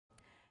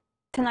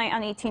Tonight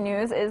on ET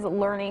News is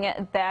learning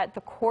that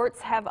the courts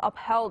have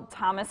upheld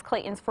Thomas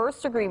Clayton's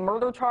first-degree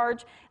murder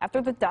charge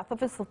after the death of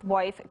his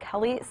wife,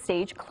 Kelly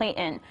Stage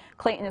Clayton.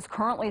 Clayton is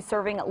currently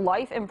serving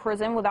life in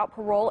prison without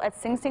parole at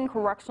Sing Sing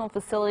Correctional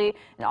Facility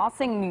in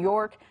Ossining, New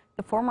York.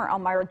 The former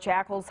Elmira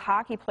Jackals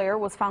hockey player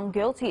was found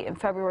guilty in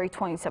February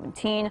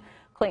 2017.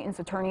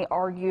 Clayton's attorney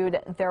argued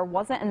there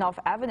wasn't enough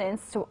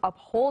evidence to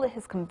uphold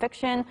his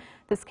conviction.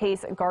 This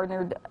case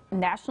garnered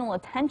national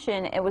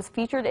attention. It was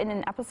featured in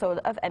an episode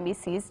of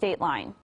NBC's Dateline.